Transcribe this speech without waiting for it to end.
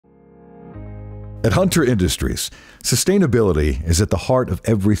At Hunter Industries, sustainability is at the heart of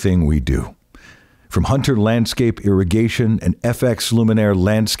everything we do. From Hunter Landscape Irrigation and FX Luminaire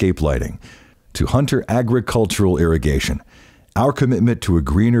Landscape Lighting to Hunter Agricultural Irrigation, our commitment to a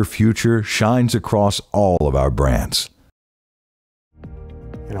greener future shines across all of our brands.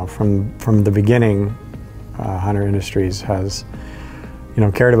 You know, from the beginning, Hunter Industries has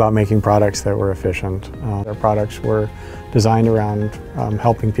cared about making products that were efficient. Their products were designed around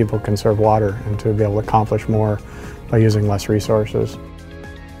helping people conserve water and to be able to accomplish more by using less resources.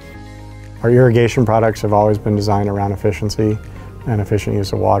 Our irrigation products have always been designed around efficiency and efficient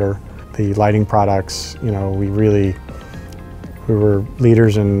use of water. The lighting products, we were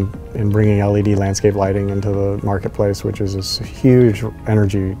leaders in bringing LED landscape lighting into the marketplace, which is a huge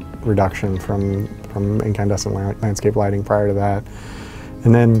energy reduction from incandescent landscape lighting prior to that.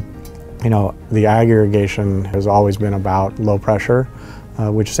 And then, the ag irrigation has always been about low pressure,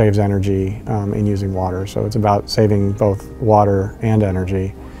 which saves energy in using water. So it's about saving both water and energy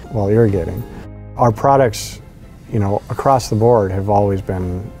while irrigating. Our products, across the board have always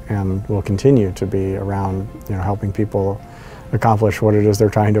been and will continue to be around, helping people accomplish what it is they're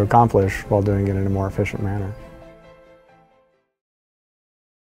trying to accomplish while doing it in a more efficient manner.